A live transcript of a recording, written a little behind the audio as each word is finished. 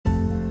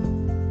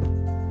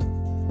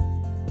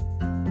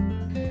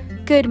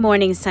Good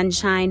morning,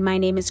 sunshine. My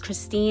name is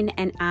Christine,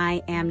 and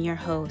I am your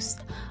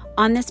host.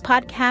 On this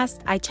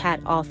podcast, I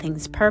chat all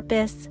things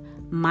purpose,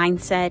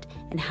 mindset,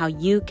 and how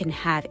you can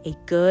have a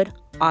good,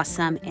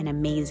 awesome, and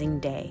amazing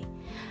day.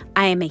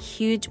 I am a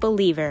huge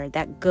believer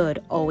that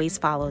good always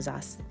follows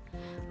us.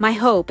 My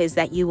hope is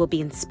that you will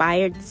be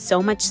inspired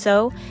so much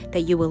so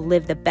that you will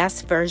live the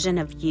best version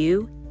of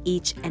you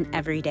each and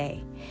every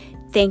day.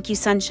 Thank you,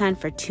 sunshine,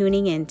 for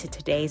tuning in to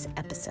today's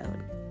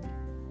episode.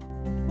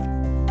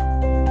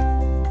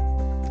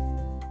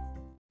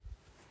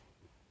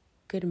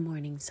 Good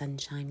morning,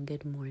 sunshine.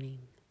 Good morning.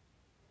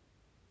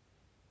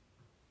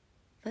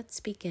 Let's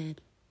begin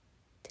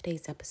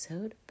today's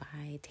episode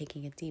by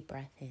taking a deep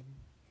breath in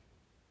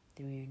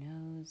through your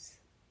nose,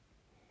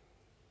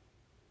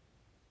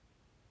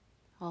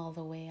 all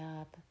the way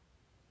up,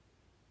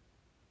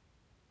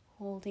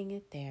 holding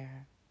it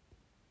there,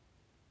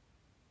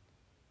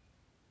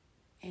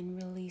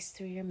 and release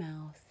through your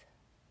mouth,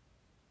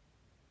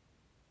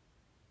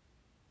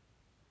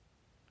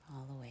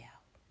 all the way out.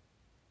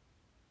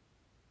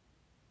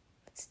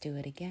 Let's do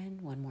it again,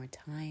 one more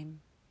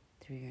time,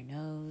 through your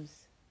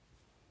nose.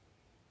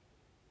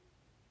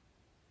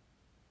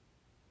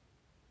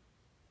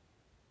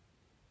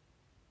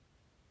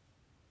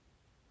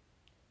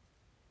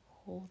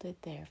 Hold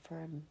it there for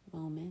a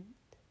moment.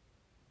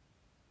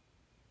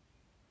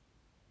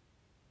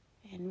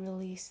 And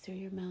release through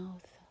your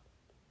mouth,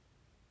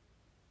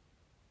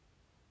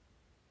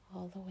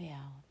 all the way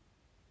out.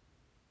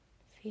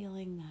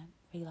 Feeling that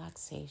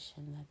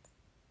relaxation, that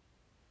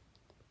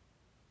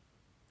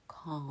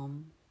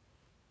calm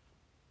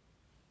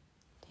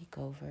take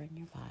over in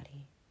your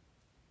body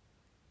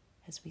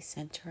as we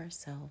center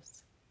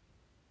ourselves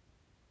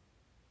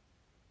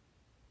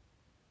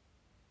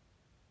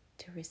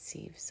to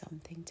receive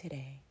something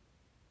today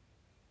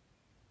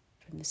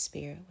from the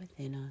Spirit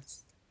within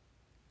us.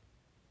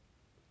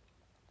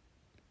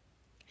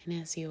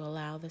 And as you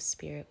allow the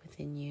Spirit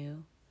within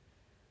you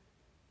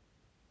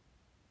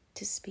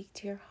to speak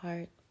to your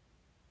heart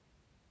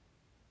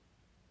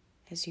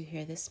as you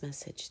hear this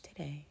message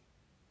today,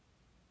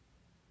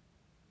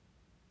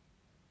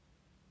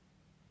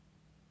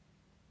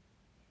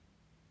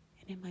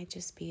 and it might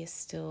just be a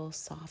still,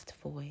 soft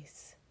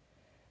voice,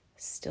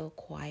 still,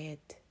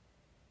 quiet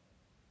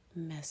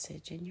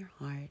message in your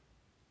heart.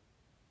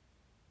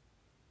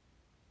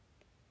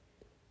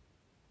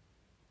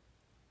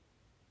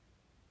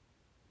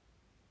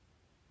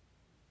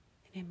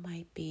 And it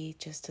might be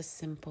just a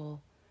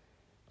simple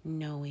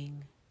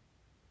knowing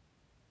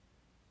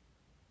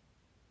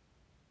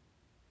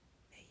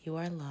that you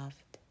are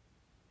loved,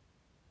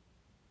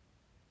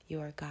 you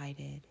are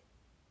guided,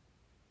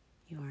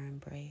 you are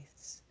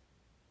embraced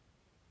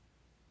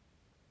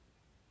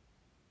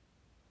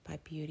by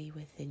beauty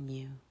within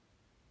you,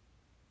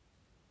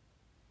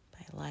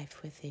 by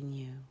life within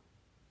you,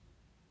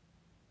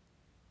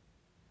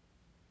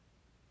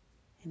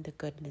 and the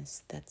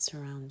goodness that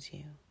surrounds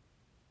you.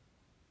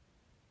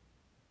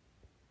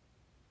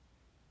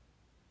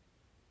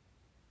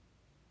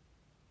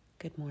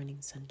 Good morning,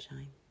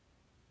 sunshine.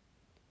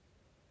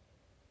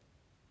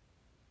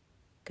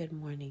 Good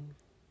morning,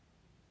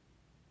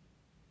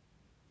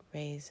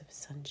 rays of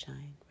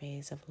sunshine,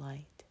 rays of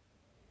light,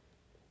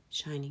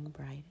 shining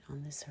bright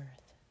on this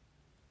earth.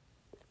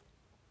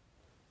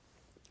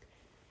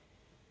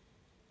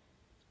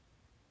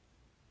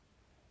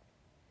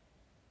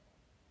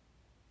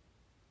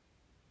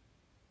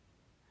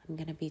 I'm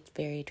going to be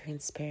very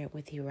transparent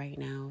with you right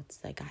now.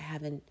 It's like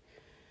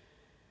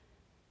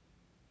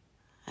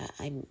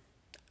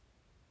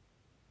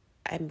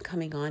I'm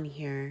coming on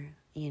here,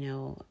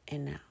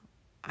 and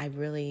I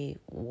really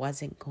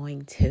wasn't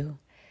going to,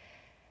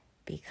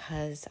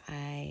 because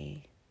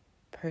I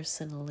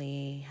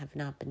personally have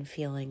not been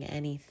feeling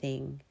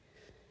anything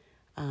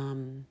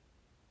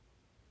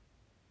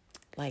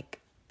like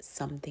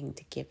something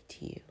to give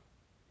to you.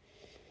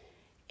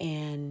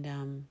 And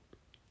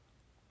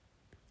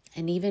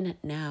even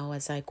now,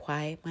 as I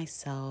quiet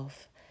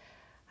myself,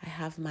 I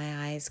have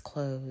my eyes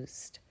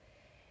closed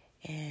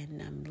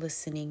and I'm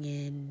listening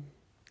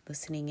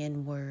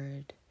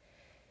inward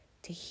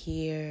to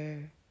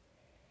hear,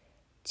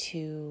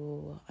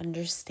 to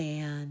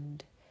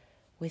understand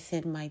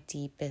within my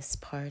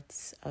deepest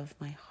parts of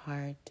my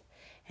heart.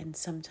 And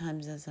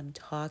sometimes as I'm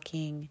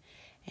talking,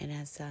 and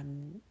as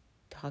I'm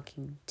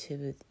talking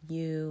to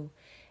you,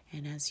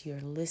 and as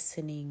you're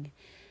listening,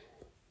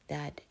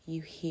 that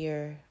you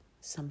hear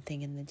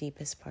something in the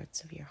deepest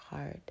parts of your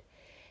heart.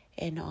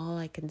 And all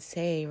I can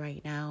say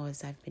right now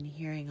is I've been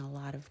hearing a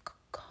lot of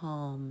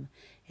calm.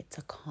 It's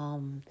a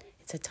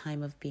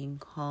time of being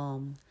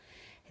calm.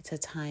 It's a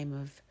time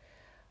of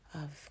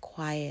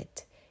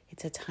quiet.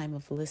 It's a time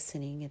of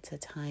listening. It's a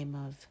time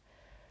of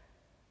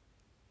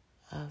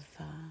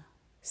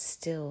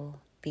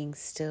being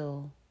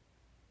still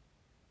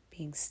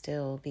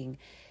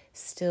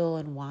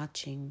and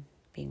watching,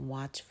 being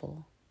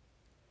watchful.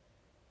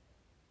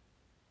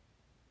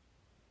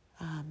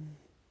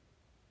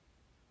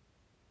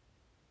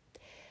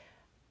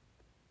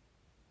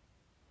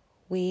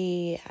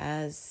 we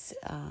as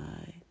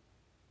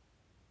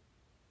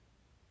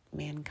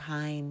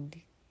mankind,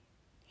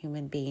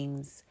 human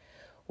beings,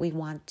 we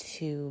want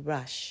to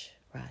rush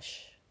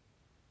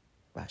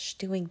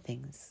doing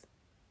things.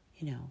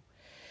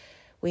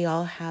 We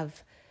all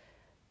have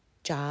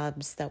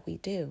jobs that we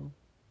do.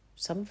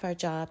 Some of our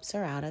jobs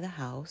are out of the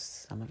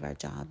house. Some of our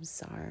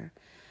jobs are,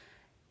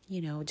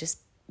 just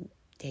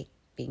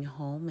being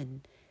home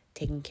and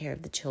taking care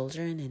of the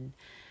children. And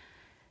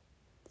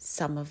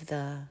some of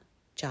the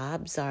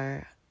jobs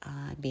are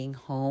being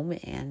home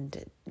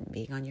and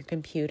being on your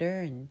computer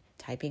and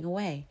typing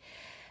away.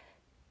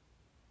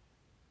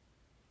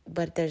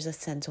 But there's a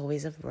sense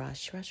always of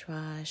rush.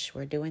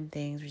 We're doing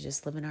things. We're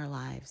just living our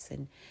lives.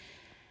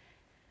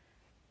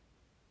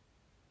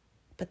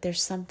 But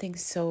there's something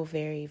so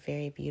very,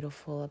 very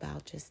beautiful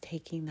about just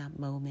taking that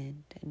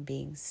moment and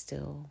being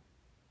still,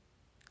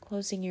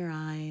 closing your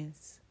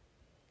eyes,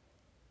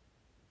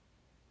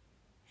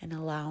 and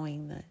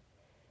allowing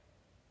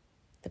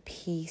the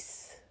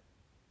peace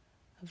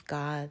of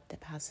God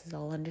that passes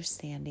all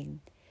understanding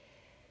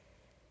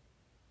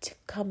to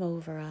come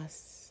over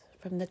us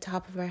from the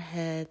top of our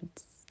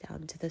heads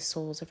down to the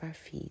soles of our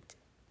feet.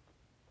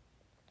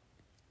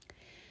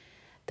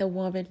 The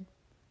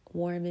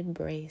warm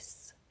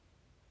embrace,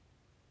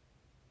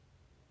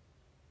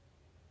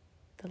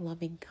 the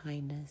loving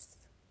kindness.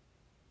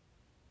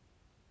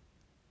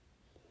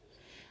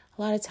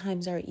 A lot of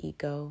times our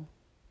ego,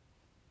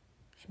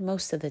 and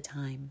most of the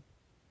time,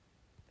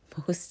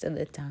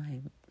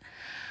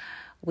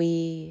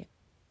 we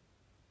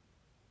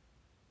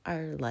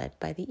are led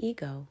by the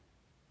ego.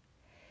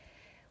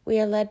 We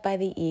are led by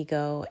the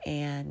ego,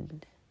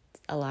 and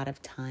a lot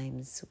of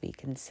times we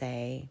can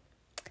say,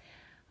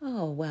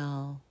 oh,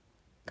 well,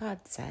 God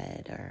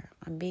said, or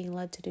I'm being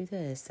led to do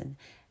this.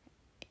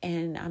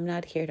 And I'm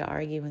not here to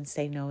argue and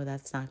say, no,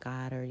 that's not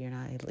God, or you're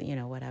not,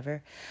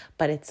 whatever.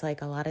 But it's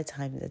like a lot of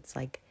times it's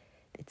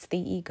the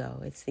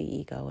ego.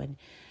 And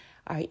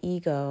our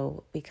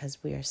ego, because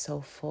we are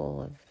so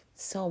full of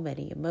so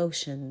many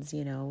emotions,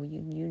 you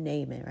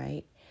name it,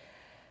 right?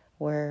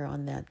 We're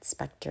on that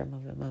spectrum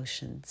of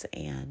emotions,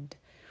 and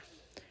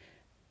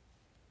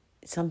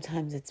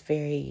sometimes it's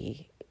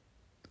very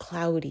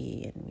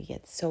cloudy, and we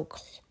get so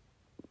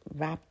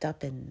wrapped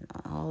up in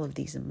all of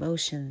these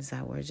emotions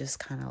that we're just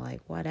kind of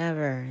like,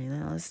 whatever,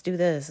 let's do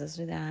this, let's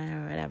do that,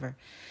 or whatever.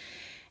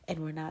 And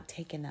we're not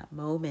taking that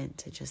moment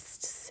to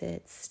just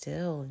sit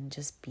still and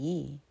just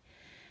be.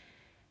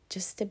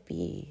 Just to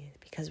be,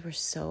 because we're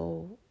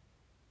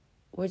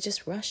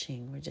just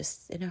rushing, we're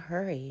just in a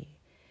hurry.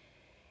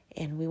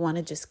 And we want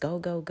to just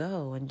go,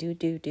 and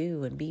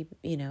do, and be,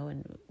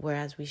 and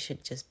whereas we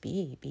should just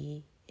be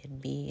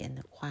in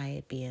the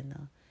quiet, be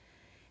in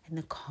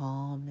the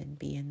calm, and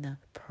be in the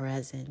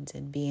present,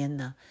 and be in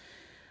the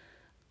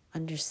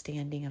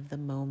understanding of the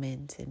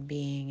moment, and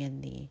being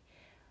in the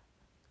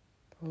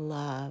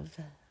love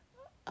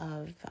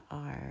of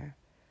our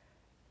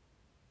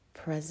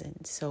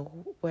present. So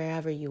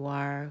wherever you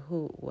are,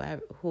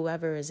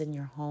 whoever is in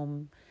your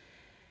home,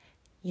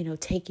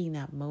 taking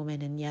that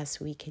moment. And yes,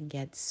 we can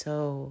get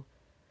so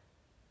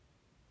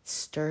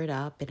stirred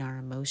up in our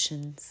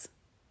emotions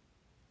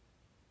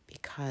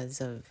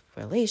because of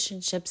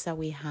relationships that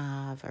we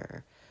have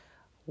or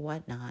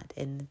whatnot.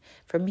 And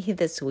for me,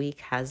 this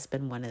week has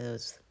been one of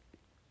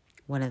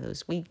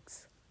those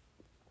weeks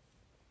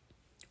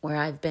where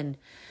I've been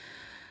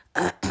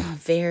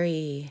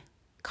very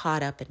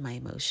caught up in my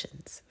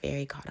emotions.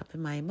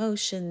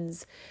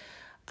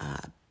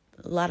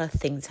 A lot of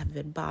things have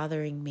been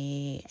bothering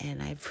me,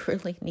 and I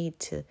really need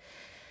to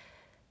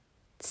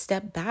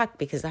step back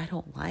because I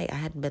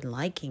hadn't been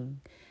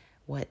liking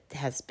what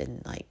has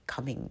been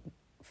coming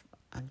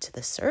onto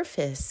the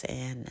surface.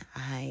 And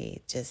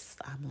I'm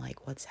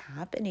like, what's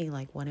happening?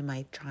 What am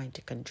I trying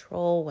to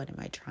control? What am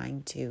I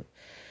trying to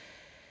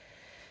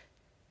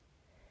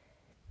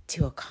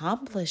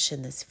accomplish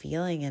in this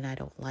feeling? And I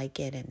don't like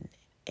it. And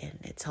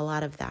it's a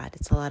lot of that.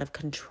 It's a lot of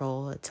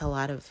control. It's a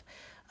lot of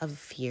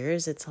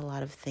fears. It's a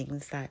lot of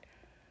things that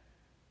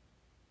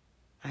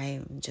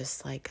I'm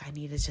just I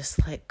need to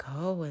just let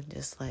go and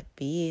just let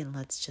be, and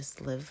let's just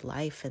live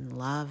life and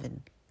love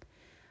and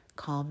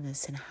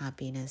calmness and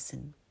happiness,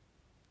 and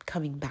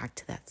coming back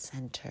to that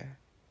center,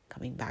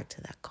 coming back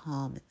to that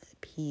calm and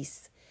that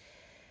peace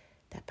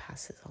that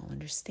passes all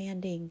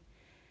understanding,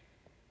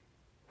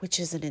 which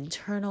is an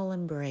internal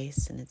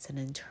embrace, and it's an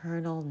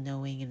internal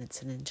knowing, and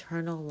it's an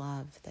internal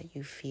love that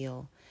you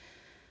feel.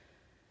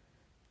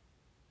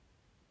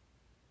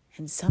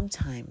 And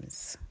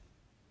sometimes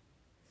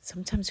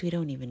we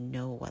don't even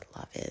know what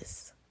love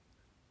is.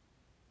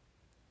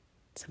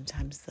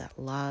 Sometimes that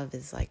love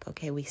is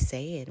okay, we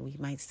say it. We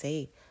might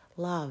say,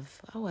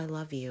 love. Oh, I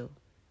love you.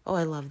 Oh,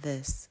 I love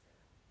this.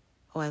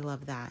 Oh, I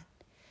love that.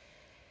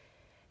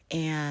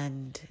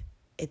 And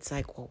it's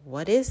well,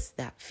 what is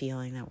that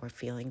feeling that we're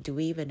feeling? Do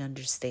we even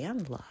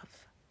understand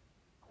love?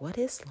 What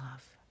is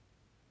love?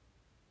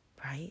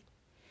 Right?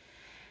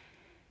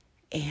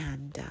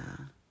 And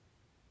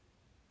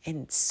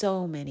And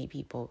so many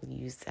people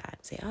use that.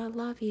 Say, I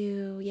love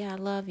you. Yeah, I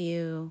love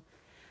you.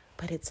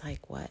 But it's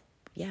like, what?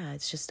 Yeah,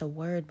 it's just a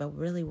word. But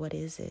really, what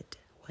is it?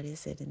 What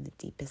is it in the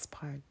deepest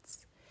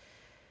parts?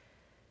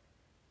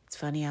 It's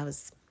funny. I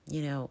was,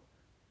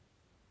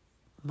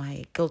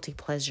 my guilty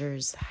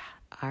pleasures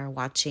are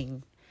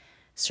watching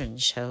certain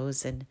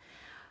shows. And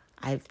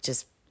I've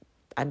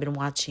been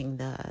watching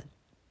the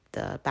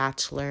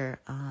Bachelor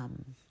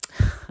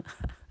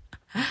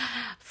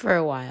for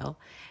a while.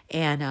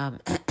 And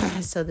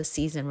so the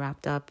season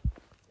wrapped up.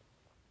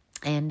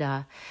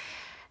 And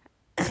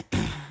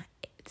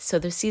so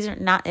the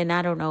season, and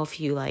I don't know if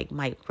you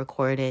might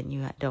record it and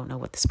you don't know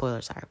what the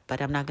spoilers are,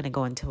 but I'm not going to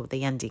go into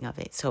the ending of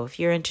it. So if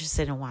you're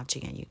interested in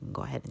watching it, you can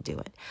go ahead and do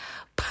it.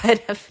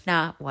 But if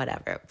not,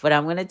 whatever. But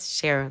I'm going to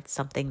share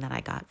something that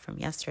I got from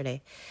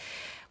yesterday.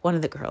 One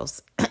of the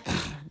girls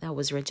that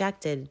was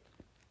rejected,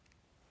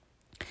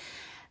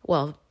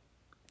 well,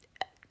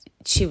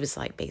 she was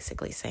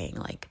basically saying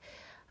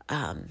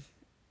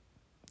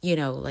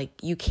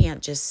you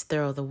can't just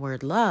throw the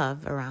word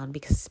love around,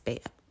 because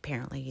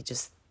apparently he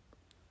just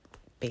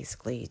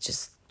basically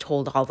just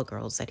told all the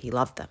girls that he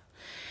loved them.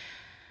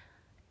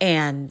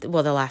 And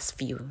well, the last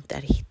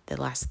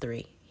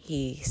three,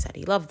 he said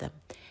he loved them.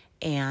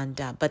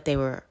 And, but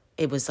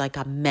it was like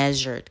a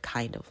measured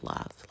kind of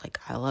love. Like,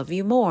 I love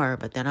you more,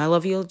 but then I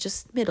love you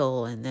just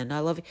middle. And then I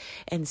love you.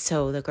 And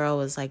so the girl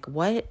was like,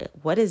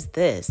 what is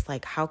this?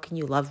 Like, how can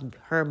you love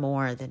her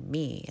more than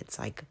me? It's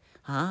like,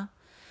 huh?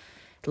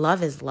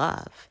 Love is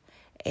love.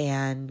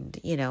 And,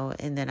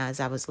 and then as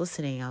I was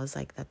listening, I was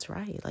like, that's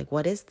right. Like,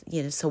 what is,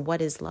 so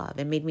what is love?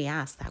 It made me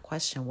ask that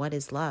question. What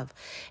is love?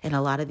 And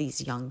a lot of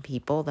these young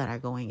people that are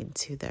going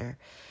into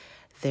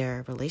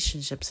their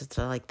relationships, it's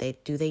like,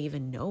 do they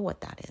even know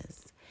what that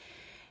is?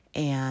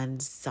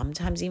 And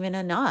sometimes even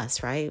in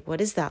us, right? What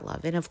is that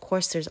love? And of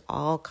course, there's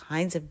all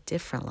kinds of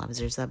different loves.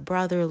 There's a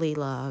brotherly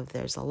love.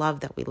 There's a love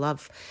that we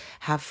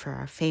have for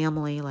our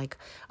family, like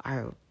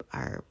our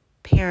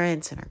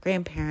parents and our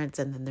grandparents.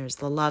 And then there's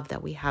the love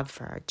that we have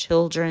for our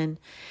children.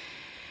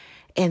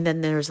 And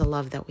then there's a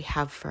love that we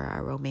have for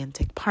our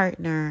romantic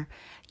partner,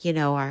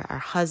 our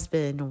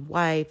husband and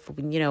wife,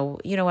 you know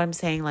what I'm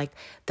saying? Like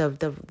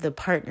the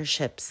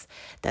partnerships,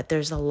 that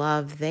there's a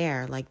love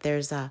there. Like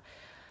there's that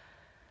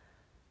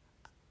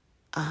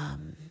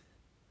love.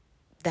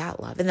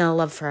 And then a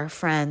love for our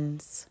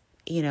friends,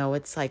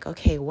 it's like,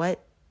 okay,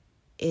 what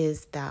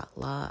is that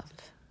love?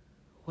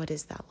 What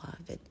is that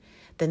love? And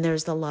then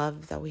there's the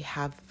love that we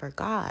have for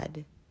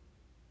God,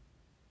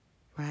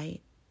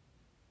 right?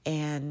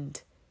 And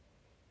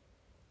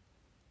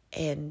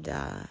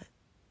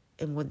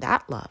with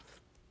that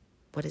love,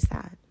 what is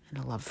that?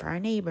 And a love for our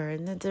neighbor.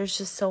 And then there's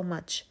just so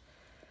much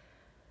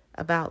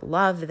about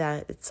love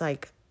that it's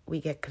like we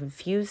get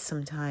confused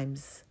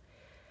sometimes.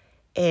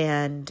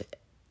 And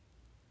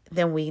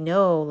then we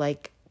know,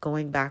 like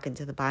going back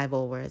into the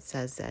Bible where it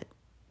says that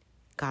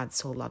God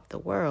so loved the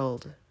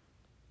world,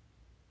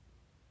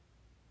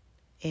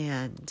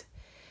 and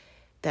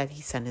that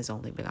he sent his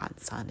only begotten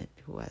Son, and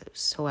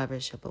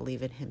whosoever shall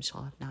believe in him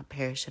shall not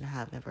perish and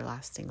have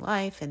everlasting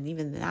life. And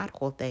even that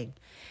whole thing,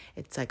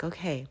 it's like,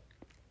 okay,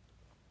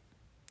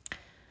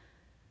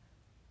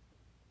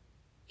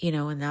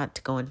 and not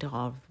to go into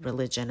all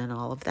religion and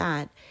all of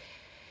that,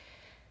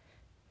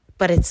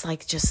 but it's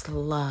like just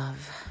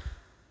love.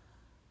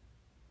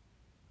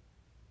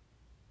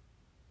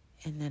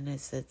 And then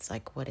it's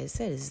like, what is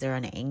it? Is there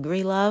an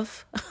angry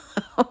love?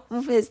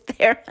 Is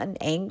there an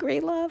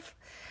angry love?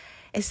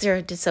 Is there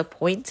a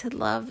disappointed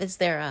love? Is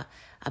there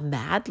a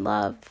mad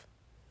love?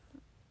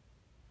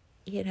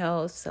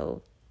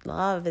 So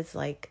love is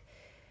like,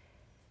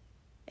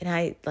 and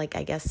I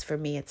guess for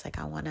me, it's like,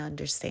 I want to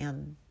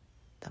understand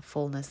the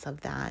fullness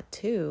of that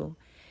too.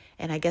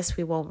 And I guess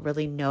we won't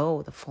really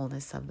know the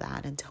fullness of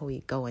that until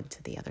we go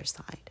into the other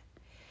side.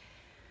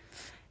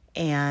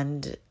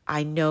 And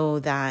I know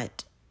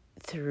that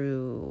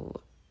through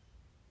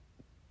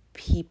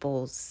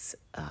people's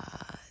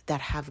that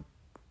have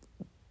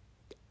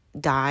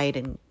died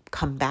and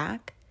come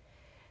back,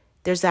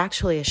 there's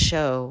actually a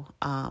show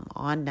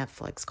on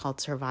Netflix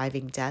called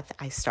Surviving Death.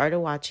 I started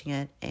watching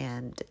it,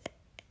 and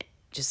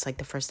just like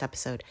the first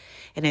episode,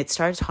 and it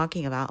started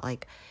talking about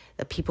like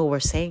the people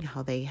were saying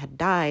how they had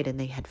died and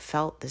they had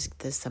felt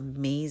this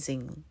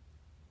amazing,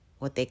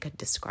 what they could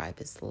describe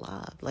as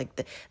love.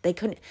 Like they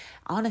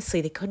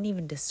couldn't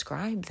even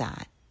describe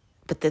that,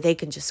 but that they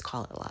could just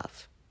call it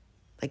love.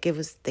 Like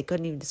they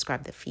couldn't even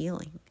describe the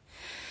feeling.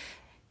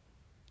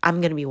 I'm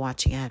going to be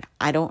watching it.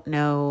 I don't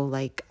know,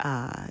 like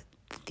I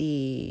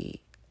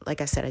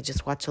said, I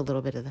just watched a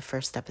little bit of the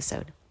first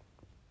episode.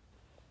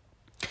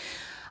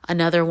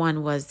 Another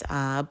one was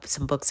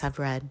some books I've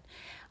read.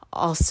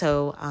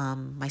 Also,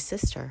 my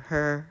sister,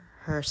 her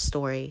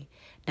story.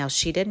 Now,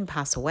 she didn't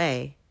pass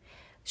away.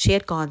 She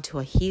had gone to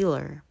a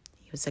healer.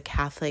 He was a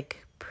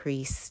Catholic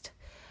priest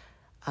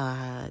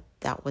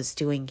that was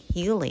doing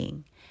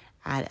healing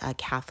at a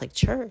Catholic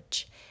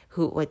church,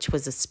 which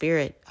was a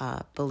spirit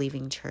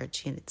believing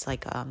church. And it's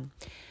like,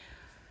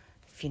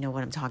 if if you know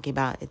what I'm talking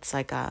about. It's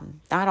like,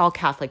 not all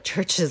Catholic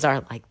churches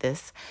are like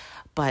this,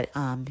 but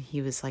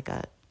he was like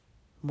a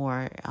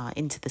more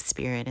into the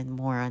spirit and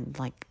more on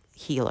like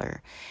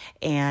healer.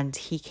 And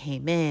he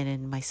came in,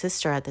 and my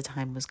sister at the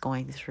time was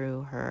going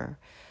through her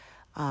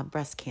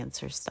breast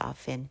cancer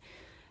stuff, and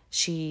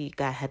she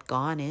had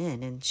gone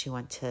in, and she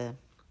went to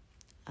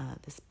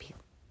this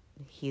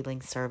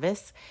healing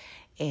service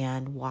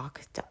and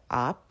walked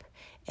up,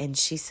 and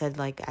she said,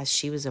 like, as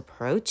she was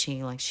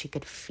approaching, like, she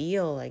could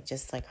feel like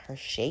just like her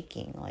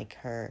shaking, like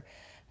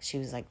she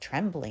was like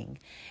trembling.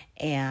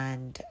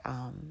 And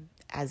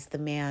as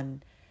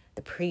the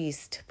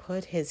priest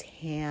put his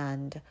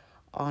hand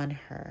on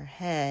her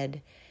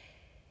head,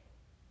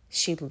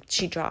 she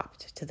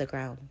dropped to the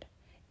ground.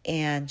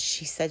 And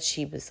she said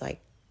she was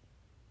like,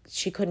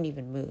 she couldn't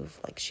even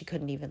move. Like, she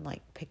couldn't even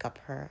like pick up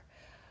her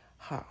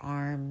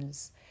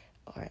arms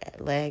or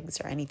legs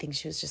or anything.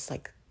 She was just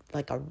like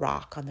a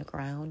rock on the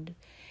ground.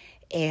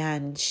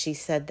 And she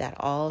said that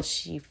all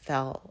she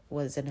felt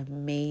was an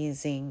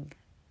amazing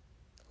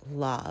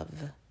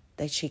love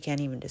that she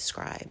can't even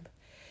describe.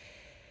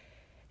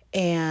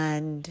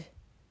 And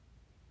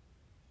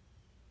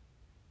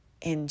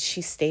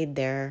she stayed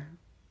there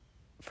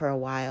for a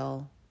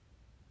while,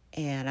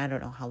 and I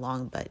don't know how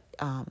long, but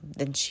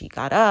then she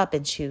got up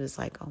and she was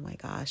like, oh my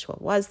gosh,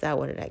 what was that?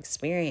 What did I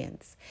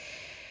experience?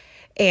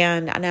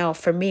 And now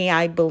for me,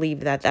 I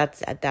believe that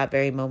that's at that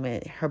very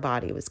moment, her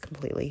body was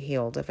completely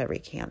healed of every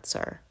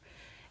cancer.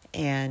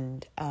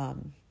 And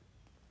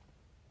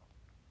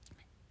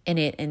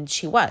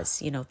she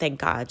was, thank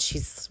God,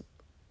 she's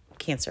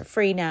cancer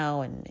free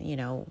now, and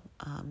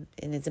and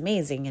it's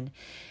amazing.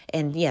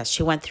 And yes,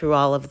 she went through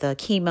all of the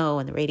chemo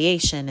and the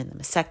radiation and the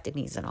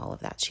mastectomies and all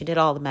of that. She did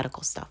all the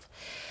medical stuff.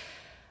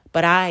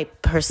 But I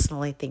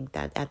personally think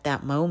that at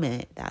that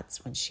moment,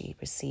 that's when she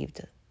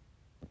received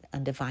a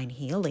divine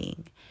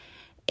healing.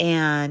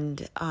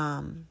 And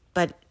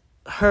but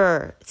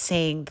her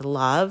saying the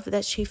love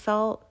that she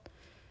felt,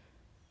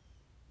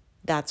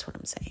 that's what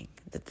I'm saying,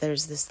 that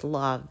there's this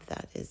love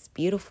that is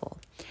beautiful.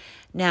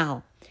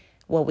 Now,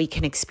 what we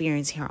can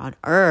experience here on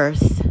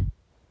earth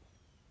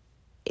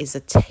is a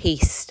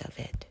taste of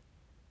it,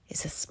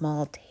 is a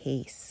small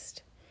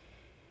taste.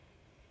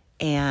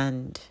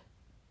 And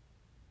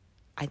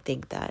I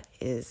think that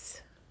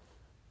is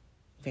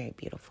very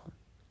beautiful.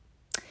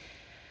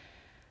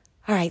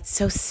 All right,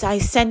 so I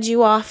send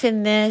you off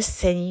in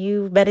this, and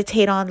you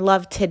meditate on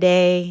love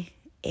today.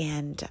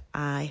 And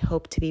I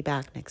hope to be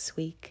back next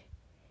week.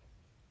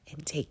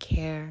 And take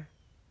care.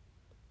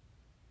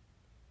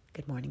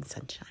 Good morning,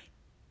 sunshine.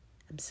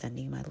 I'm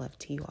sending my love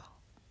to you all.